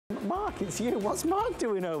Mark, it's you. What's Mark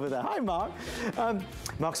doing over there? Hi, Mark.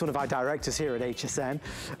 Mark's one of our directors here at HSN.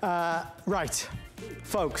 Right,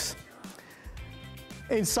 folks,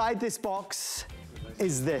 inside this box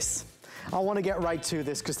is this. I want to get right to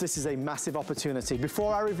this because this is a massive opportunity.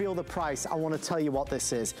 Before I reveal the price, I want to tell you what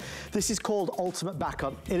this is. This is called Ultimate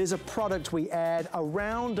Backup. It is a product we aired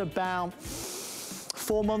around about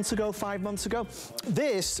 4 months ago, 5 months ago.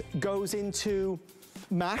 This goes into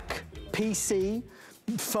Mac, PC,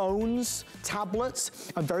 phones,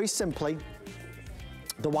 tablets, and very simply,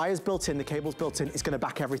 the wire's built in, the cable's built in, it's gonna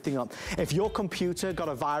back everything up. If your computer got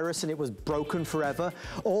a virus and it was broken forever,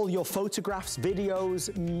 all your photographs,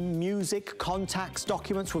 videos, music, contacts,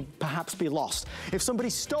 documents would perhaps be lost. If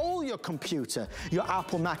somebody stole your computer, your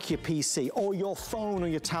Apple Mac, your PC, or your phone or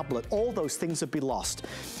your tablet, all those things would be lost.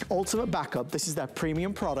 Ultimate Backup, this is their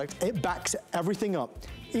premium product. It backs everything up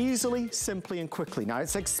easily, simply, and quickly. Now,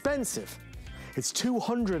 it's expensive. It's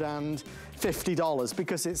 $250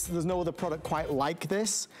 because there's no other product quite like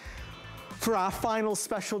this. For our final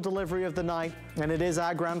special delivery of the night, and it is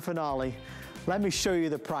our grand finale, let me show you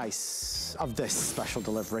the price of this special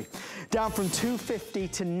delivery. Down from $250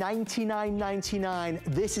 to $99.99.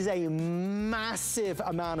 This is a massive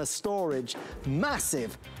amount of storage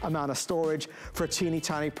for a teeny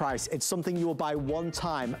tiny price. It's something you will buy one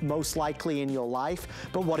time, most likely in your life,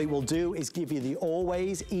 but what it will do is give you the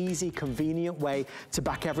always easy, convenient way to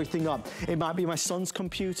back everything up. It might be my son's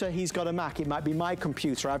computer, he's got a Mac. It might be my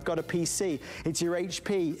computer, I've got a PC. It's your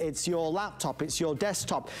HP, it's your laptop, it's your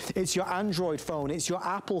desktop, it's your Android phone, it's your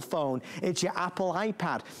Apple phone, it's your Apple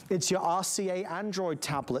iPad, it's your RCA Android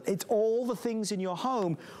tablet. It's all the things in your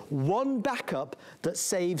home, one backup that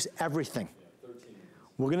saves everything.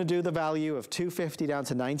 We're gonna do the value of $250 down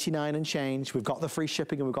to $99 and change. We've got the free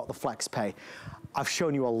shipping and we've got the flex pay. I've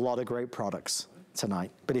shown you a lot of great products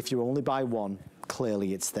tonight, but if you only buy one,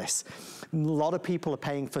 clearly it's this. A lot of people are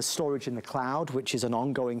paying for storage in the cloud, which is an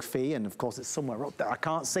ongoing fee, and of course it's somewhere up there. I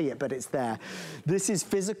can't see it, but it's there. This is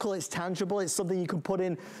physical, it's tangible, it's something you can put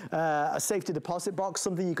in a safety deposit box,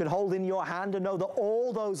 something you can hold in your hand and know that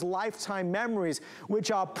all those lifetime memories,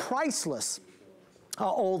 which are priceless,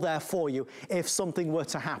 are all there for you if something were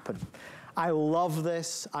to happen. I love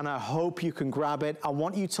this, and I hope you can grab it. I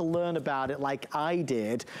want you to learn about it like I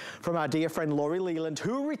did from our dear friend Lori Leland,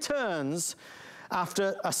 who returns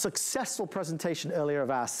after a successful presentation earlier of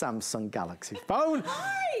our Samsung Galaxy phone.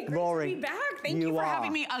 Hi, great Lori, to be back. Thank you for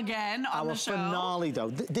having me again on the show. Our finale, though.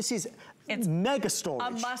 This is mega storage.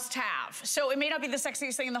 A must-have. So it may not be the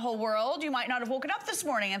sexiest thing in the whole world. You might not have woken up this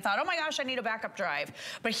morning and thought, oh my gosh, I need a backup drive.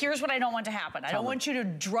 But here's what I don't want to happen. I don't want you to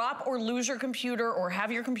drop or lose your computer or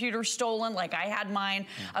have your computer stolen like I had mine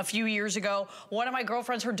a few years ago. One of my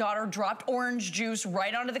girlfriends, her daughter, dropped orange juice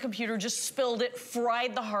right onto the computer, just spilled it,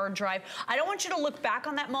 fried the hard drive. I don't want you to look back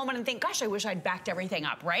on that moment and think, gosh, I wish I'd backed everything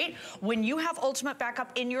up, right? When you have Ultimate Backup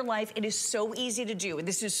in your life, it is so easy to do.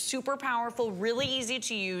 This is super powerful, really easy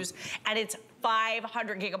to use, and it's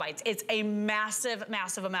 500 gigabytes. It's a massive,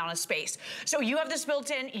 massive amount of space. So you have this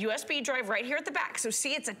built-in USB drive right here at the back. So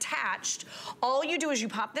see, it's attached. All you do is you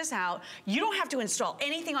pop this out. You don't have to install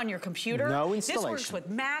anything on your computer. No installation. This works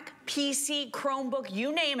with Mac, PC, Chromebook,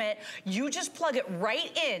 you name it. You just plug it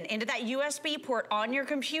right into that USB port on your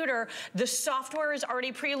computer. The software is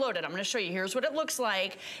already preloaded. I'm gonna show you. Here's what it looks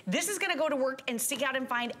like. This is gonna go to work and seek out and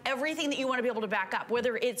find everything that you wanna be able to back up,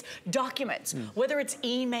 whether it's documents, whether it's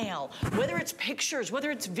email, whether it's pictures,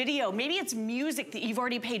 whether it's video, maybe it's music that you've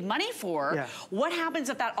already paid money for. Yeah. What happens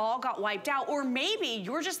if that all got wiped out? Or maybe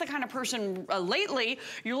you're just the kind of person lately,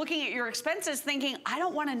 you're looking at your expenses thinking, I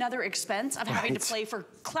don't want another expense of having to pay for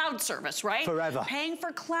cloud service, right? Forever. Paying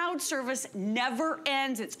for cloud service never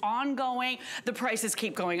ends. It's ongoing. The prices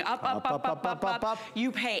keep going up.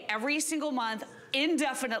 You pay every single month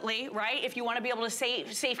indefinitely, right? If you want to be able to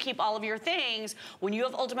safe keep all of your things, when you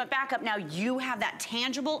have Ultimate Backup, now you have that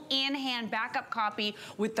tangible in-hand backup copy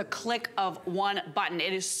with the click of one button.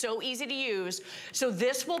 It is so easy to use. So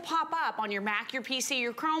this will pop up on your Mac, your PC,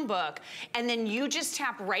 your Chromebook, and then you just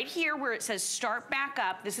tap right here where it says Start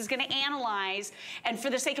Backup. This is going to analyze, and for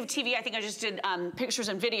the sake of TV, I think I just did pictures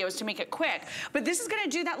and videos to make it quick, but this is going to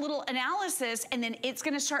do that little analysis, and then it's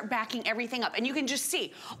going to start backing everything up, and you can just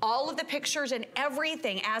see all of the pictures and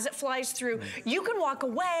everything as it flies through. You can walk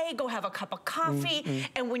away, go have a cup of coffee,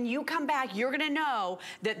 and when you come back, you're gonna know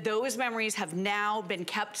that those memories have now been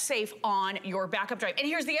kept safe on your backup drive. And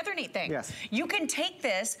here's the other neat thing. Yes. You can take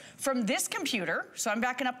this from this computer, so I'm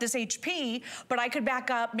backing up this HP, but I could back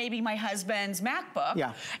up maybe my husband's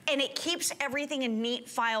MacBook, and it keeps everything in neat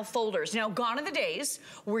file folders. Now, gone are the days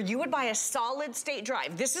where you would buy a solid state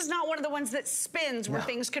drive. This is not one of the ones that spins where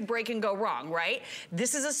things could break and go wrong, right?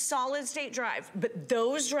 This is a solid state drive, but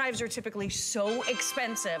those drives are typically so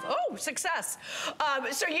expensive. Oh, success.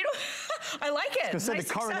 So you know, I like it. So the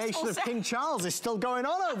coronation of King Charles is still going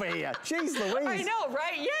on over here. Jeez Louise. I know,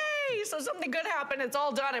 right? Yay! So something good happened. It's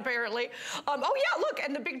all done, apparently. Oh yeah, look,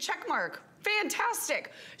 and the big check mark.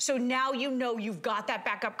 Fantastic. So now you know you've got that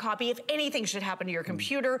backup copy. If anything should happen to your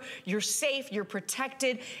computer, you're safe, you're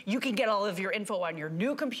protected. You can get all of your info on your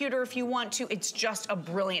new computer if you want to. It's just a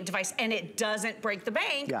brilliant device, and it doesn't break the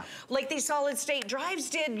bank like these solid state drives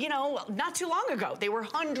did, you know, not too long ago. They were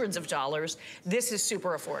hundreds of dollars. This is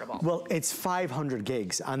super affordable. Well, it's 500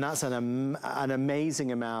 gigs, and that's an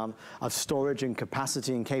amazing amount of storage and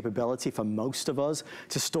capacity and capability for most of us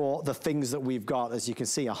to store the things that we've got. As you can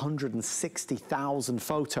see, 160,000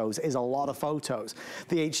 photos is a lot of photos.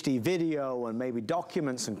 The HD video and maybe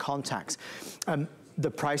documents and contacts. The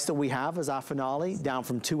price that we have as our finale, down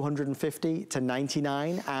from $250 to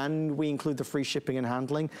 $99, and we include the free shipping and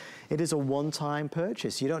handling. It is a one-time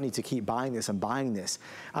purchase. You don't need to keep buying this and buying this.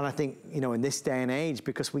 And I think, you know, in this day and age,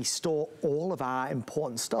 because we store all of our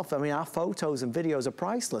important stuff, I mean, our photos and videos are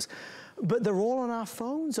priceless, but they're all on our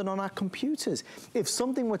phones and on our computers. If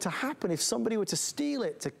something were to happen, if somebody were to steal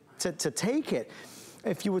it, to take it,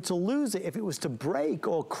 if you were to lose it, if it was to break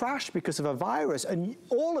or crash because of a virus and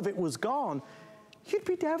all of it was gone, you'd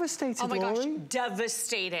be devastated, Oh my Lori. gosh,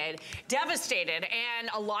 devastated. Devastated.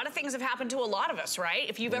 And a lot of things have happened to a lot of us, right?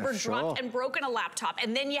 If you've ever dropped and broken a laptop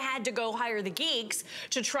and then you had to go hire the geeks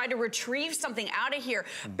to try to retrieve something out of here.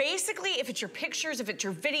 Basically, if it's your pictures, if it's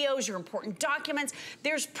your videos, your important documents,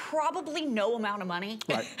 there's probably no amount of money,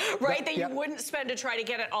 right, that you wouldn't spend to try to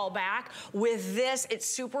get it all back. With this, it's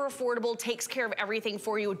super affordable, takes care of everything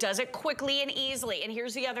for you, does it quickly and easily. And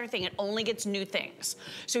here's the other thing, it only gets new things.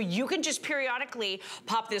 So you can just periodically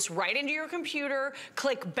pop this right into your computer,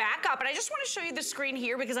 click back up, and I just want to show you the screen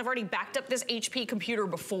here because I've already backed up this HP computer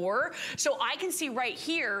before, so I can see right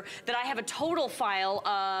here that I have a total file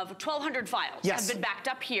of 1,200 files have been backed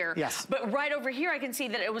up here, but right over here I can see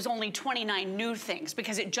that it was only 29 new things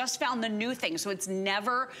because it just found the new things, so it's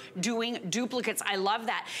never doing duplicates. I love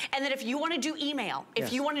that. And then if you want to do email,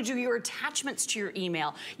 if you want to do your attachments to your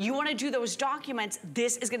email, you want to do those documents,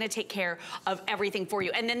 this is going to take care of everything for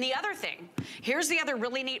you. And then the other thing, here's the other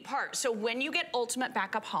really neat part. So when you get Ultimate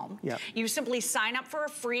Backup Home, you simply sign up for a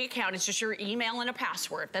free account. It's just your email and a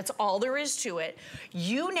password. That's all there is to it.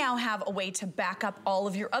 You now have a way to back up all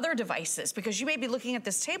of your other devices because you may be looking at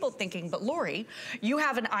this table thinking, but Lori, you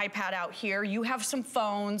have an iPad out here. You have some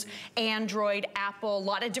phones, Android, Apple, a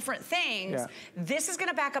lot of different things. This is going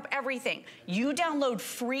to back up everything. You download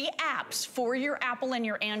free apps for your Apple and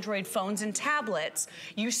your Android phones and tablets.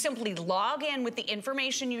 You simply log in with the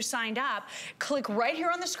information you signed up, click right here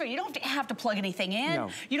on the screen. You don't have to plug anything in.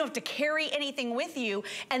 You don't have to carry anything with you.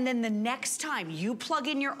 And then the next time you plug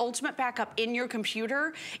in your Ultimate Backup in your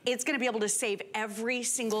computer, it's going to be able to save every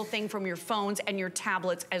single thing from your phones and your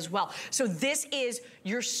tablets as well. So this is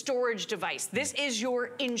your storage device. This is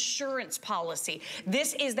your insurance policy.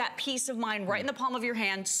 This is that peace of mind right in the palm of your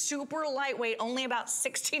hand, super lightweight, only about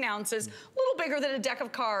 16 ounces, a little bigger than a deck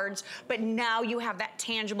of cards, but now you have that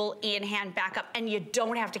tangible in-hand backup and you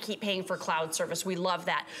don't have to keep paying for cloud service. We love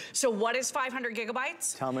that. So what is 500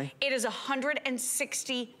 gigabytes? Tell me. It is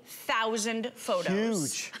 160,000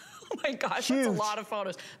 photos. Huge. Oh my gosh, that's a lot of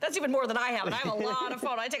photos. That's even more than I have, and I have a lot of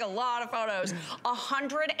photos. I take a lot of photos.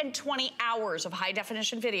 120 hours of high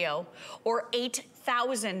definition video or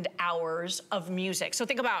 8,000 hours of music. So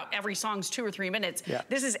think about every song's 2 or 3 minutes.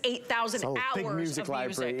 This is 8,000 hours of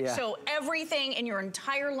music. So everything in your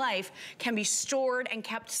entire life can be stored and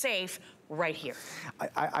kept safe right here.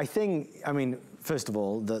 I think, I mean, first of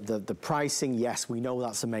all, the pricing, yes, we know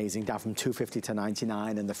that's amazing, down from $250 to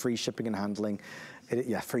 $99, and the free shipping and handling.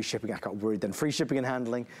 Free shipping, I got worried then. Free shipping and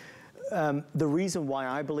handling. The reason why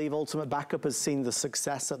I believe Ultimate Backup has seen the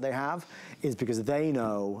success that they have is because they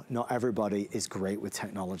know not everybody is great with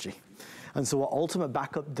technology. And so what Ultimate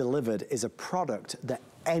Backup delivered is a product that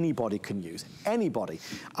anybody can use, anybody.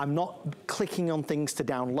 I'm not clicking on things to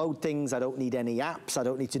download things. I don't need any apps. I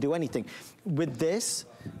don't need to do anything. With this,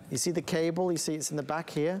 you see the cable? You see it's in the back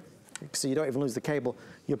here? So you don't even lose the cable.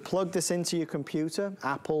 You plug this into your computer,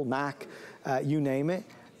 Apple, Mac, you name it.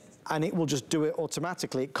 and it will just do it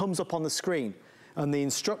automatically. It comes up on the screen. And the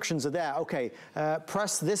instructions are there. Okay,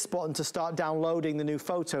 press this button to start downloading the new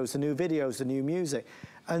photos, the new videos, the new music.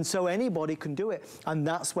 And so anybody can do it. And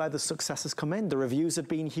that's where the successes come in. The reviews have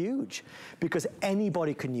been huge because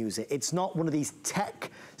anybody can use it. It's not one of these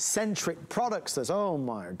tech-centric products that's, oh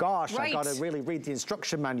my gosh, right. I gotta really read the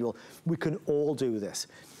instruction manual. We can all do this.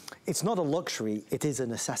 It's not a luxury, it is a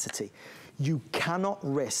necessity. You cannot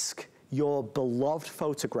risk your beloved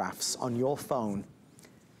photographs on your phone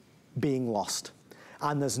being lost.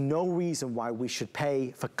 And there's no reason why we should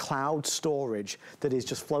pay for cloud storage that is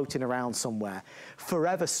just floating around somewhere.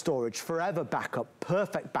 Forever storage, forever backup,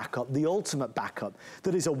 perfect backup, the ultimate backup,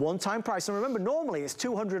 that is a one-time price. And remember, normally it's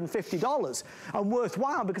 $250 and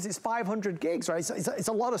worthwhile because it's 500 gigs, right? It's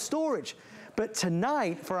a lot of storage. But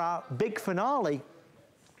tonight, for our big finale,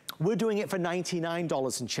 we're doing it for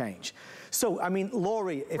 $99 and change. So, I mean,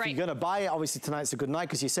 Lori, if you're gonna buy it, obviously tonight's a good night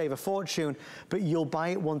because you save a fortune, but you'll buy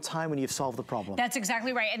it one time when you've solved the problem. That's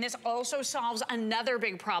exactly right. And this also solves another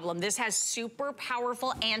big problem. This has super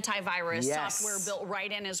powerful antivirus software built right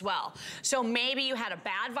in as well. So maybe you had a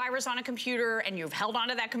bad virus on a computer and you've held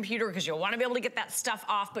onto that computer because you want to be able to get that stuff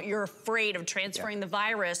off, but you're afraid of transferring the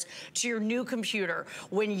virus to your new computer.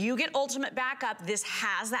 When you get Ultimate Backup, this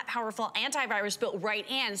has that powerful antivirus built right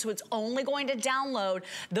in, so it's only going to download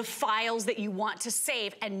the files that you want to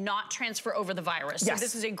save and not transfer over the virus. So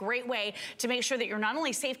this is a great way to make sure that you're not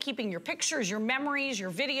only safekeeping your pictures, your memories,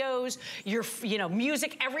 your videos, your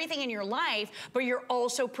music, everything in your life, but you're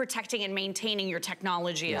also protecting and maintaining your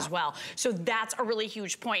technology as well. So that's a really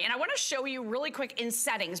huge point. And I want to show you really quick in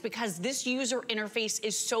settings because this user interface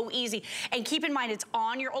is so easy. And keep in mind, it's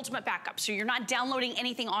on your Ultimate Backup, so you're not downloading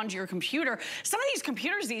anything onto your computer. Some of these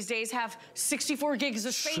computers these days have 64 gigs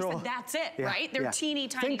of space and that's it, right? They're teeny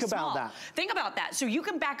tiny small. Think about that. So you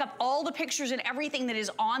can back up all the pictures and everything that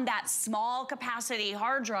is on that small capacity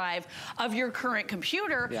hard drive of your current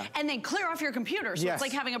computer and then clear off your computer. So it's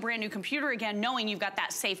like having a brand new computer again, knowing you've got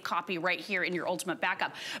that safe copy right here in your Ultimate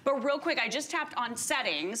Backup. But real quick, I just tapped on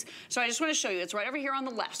settings. So I just want to show you, it's right over here on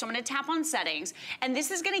the left. So I'm going to tap on settings and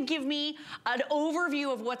this is going to give me an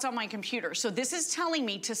overview of what's on my computer. So this is telling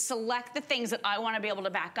me to select the things that I want to be able to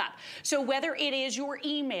back up. So whether it is your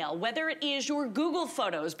email, whether it is your Google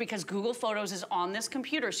Photos, because Google Photos is on this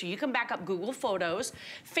computer, so you can back up Google Photos,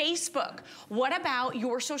 Facebook. What about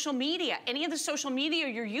your social media? Any of the social media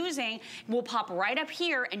you're using will pop right up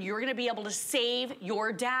here and you're gonna be able to save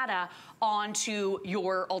your data onto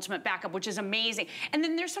your Ultimate Backup, which is amazing. And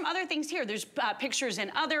then there's some other things here. There's pictures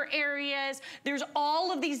in other areas. There's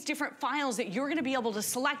all of these different files that you're gonna be able to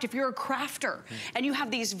select if you're a crafter and you have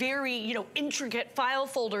these very, intricate file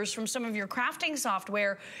folders from some of your crafting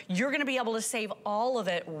software, you're gonna be able to save all of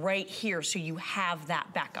it right here so you have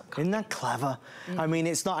that backup copy. Isn't that clever? I mean,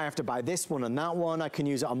 it's not I have to buy this one and that one. I can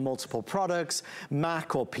use it on multiple products,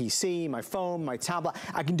 Mac or PC, my phone, my tablet.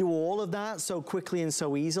 I can do all of that so quickly and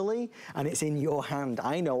so easily. And it's in your hand.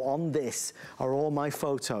 I know on this are all my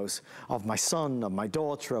photos of my son, of my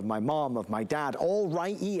daughter, of my mom, of my dad, all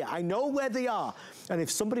right here. I know where they are. And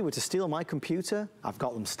if somebody were to steal my computer, I've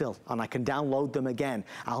got them still, and I can download them again.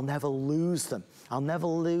 I'll never lose them. I'll never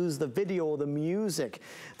lose the video or the music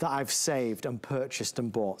that I've saved and purchased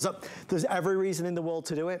and bought. So there's every reason in the world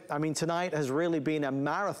to do it. I mean, tonight has really been a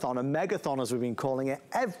marathon, a megathon as we've been calling it.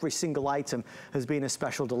 Every single item has been a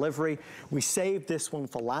special delivery. We saved this one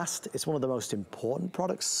for last. It's one of the most important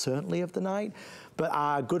products, certainly of the night. But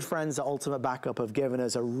our good friends at Ultimate Backup have given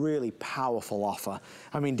us a really powerful offer.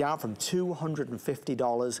 I mean, down from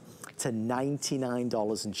 $250 to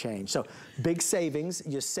 $99 and change. So big savings.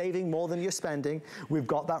 You're saving more than you're spending. We've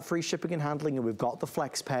got that free shipping and handling, and we've got the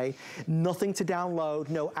flex pay. Nothing to download,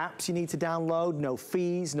 no apps you need to download, no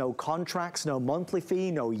fees, no contracts, no monthly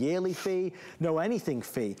fee, no yearly fee, no anything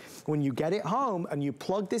fee. When you get it home and you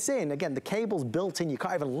plug this in, again, the cable's built in, you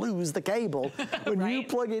can't even lose the cable. When you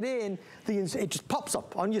plug it in, it just pops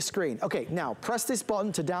up on your screen. Okay, now press this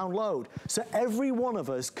button to download. So every one of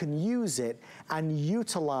us can use it and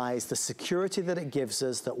utilize the security that it gives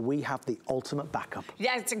us, that we have the Ultimate Backup.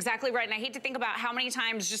 Yeah, that's exactly right. And I hate to think about how many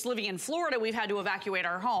times just living in Florida we've had to evacuate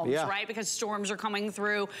our homes, right? Because storms are coming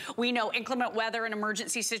through. We know inclement weather and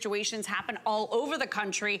emergency situations happen all over the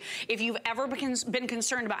country. If you've ever been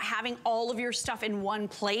concerned about having all of your stuff in one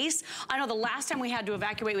place, I know the last time we had to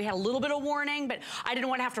evacuate, we had a little bit of warning, but I didn't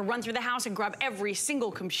want to have to run through the house and grab every every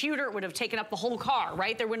single computer. It would have taken up the whole car,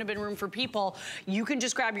 right? There wouldn't have been room for people. You can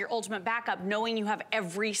just grab your ultimate backup knowing you have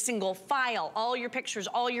every single file, all your pictures,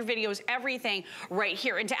 all your videos, everything right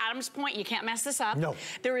here. And to Adam's point, you can't mess this up. No.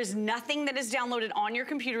 There is nothing that is downloaded on your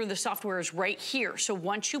computer. The software is right here. So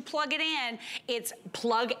once you plug it in, it's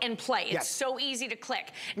plug and play. It's so easy to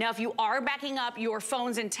click. Now, if you are backing up your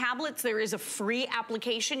phones and tablets, there is a free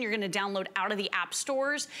application you're gonna download out of the app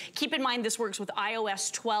stores. Keep in mind, this works with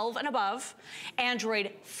iOS 12 and above,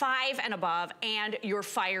 Android 5 and above, and your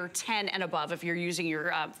Fire 10 and above if you're using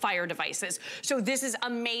your Fire devices. So this is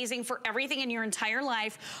amazing for everything in your entire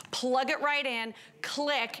life. Plug it right in,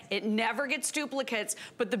 click, it never gets duplicates,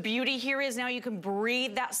 but the beauty here is now you can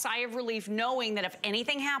breathe that sigh of relief knowing that if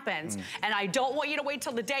anything happens, and I don't want you to wait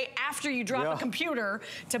till the day after you drop a computer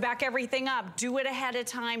to back everything up, do it ahead of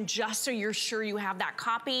time just so you're sure you have that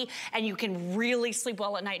copy and you can really sleep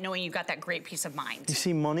well at night knowing you've got that great peace of mind. You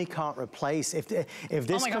see, money can't replace. If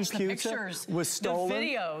this computer the pictures, was stolen, the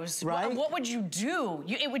videos, right? What would you do?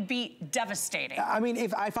 It would be devastating. I mean,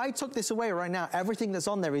 if I took this away right now, everything that's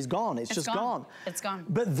on there is gone. It's just gone. It's gone.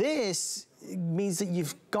 But this means that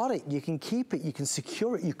you've got it, you can keep it, you can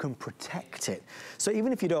secure it, you can protect it. So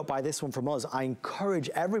even if you don't buy this one from us, I encourage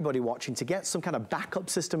everybody watching to get some kind of backup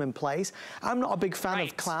system in place. I'm not a big fan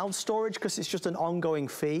of cloud storage because it's just an ongoing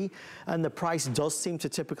fee, and the price does seem to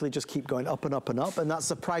typically just keep going up and up and up, and that's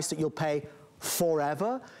the price that you'll pay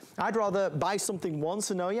forever. I'd rather buy something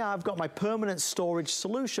once and know, yeah, I've got my permanent storage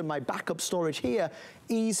solution, my backup storage here,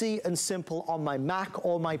 easy and simple on my Mac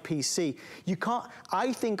or my PC. You can't,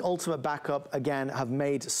 I think Ultimate Backup, again, have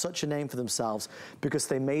made such a name for themselves because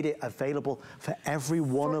they made it available for every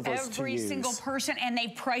one of us to use. Every single person, and they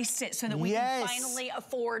priced it so that we can finally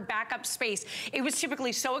afford backup space. It was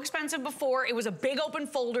typically so expensive before. It was a big open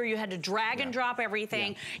folder. You had to drag and drop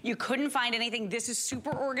everything. You couldn't find anything. This is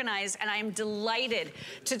super organized, and I am delighted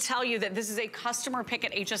to tell you that this is a customer pick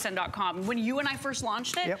at hsn.com. When you and I first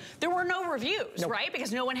launched it, there were no reviews, right?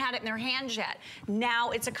 Because no one had it in their hands yet. Now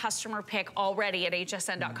it's a customer pick already at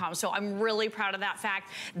hsn.com. So I'm really proud of that fact.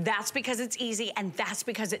 That's because it's easy, and that's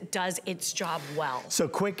because it does its job well. So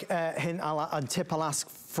quick hint and tip I'll ask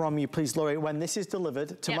from you, please, Lori. When this is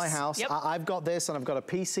delivered to my house, I've got this, and I've got a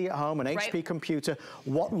PC at home, an HP computer.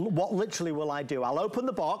 What literally will I do? I'll open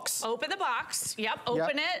the box. Open the box.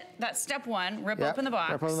 Open it. That's step one. Rip open the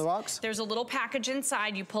box. Rip open the box. There's a little package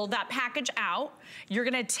inside. You pull that package out. You're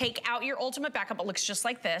gonna take out your Ultimate Backup. It looks just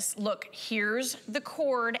like this. Look, here's the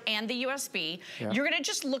cord and the USB. You're gonna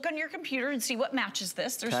just look on your computer and see what matches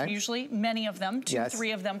this. There's usually many of them, 2,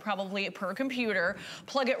 3 of them probably per computer.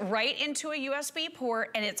 Plug it right into a USB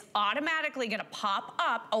port, and it's automatically gonna pop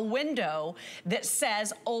up a window that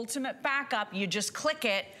says Ultimate Backup. You just click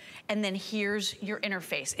it, and then here's your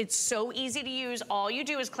interface. It's so easy to use. All you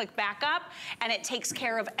do is click backup, and it takes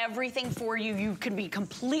care of everything for you. You can be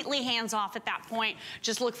completely hands-off at that point.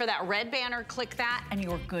 Just look for that red banner, click that, and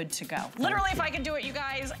you're good to go. Literally, if I can do it, you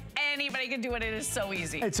guys, anybody can do it. It is so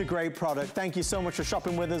easy. It's a great product. Thank you so much for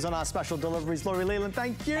shopping with us on our special deliveries. Lori Leland,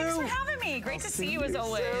 thank you. Thanks for having me. Great to see you as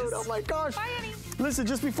always. Oh my gosh. Bye, Annie. Listen,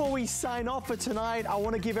 just before we sign off for tonight, I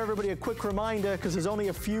want to give everybody a quick reminder because there's only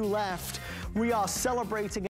a few left. We are celebrating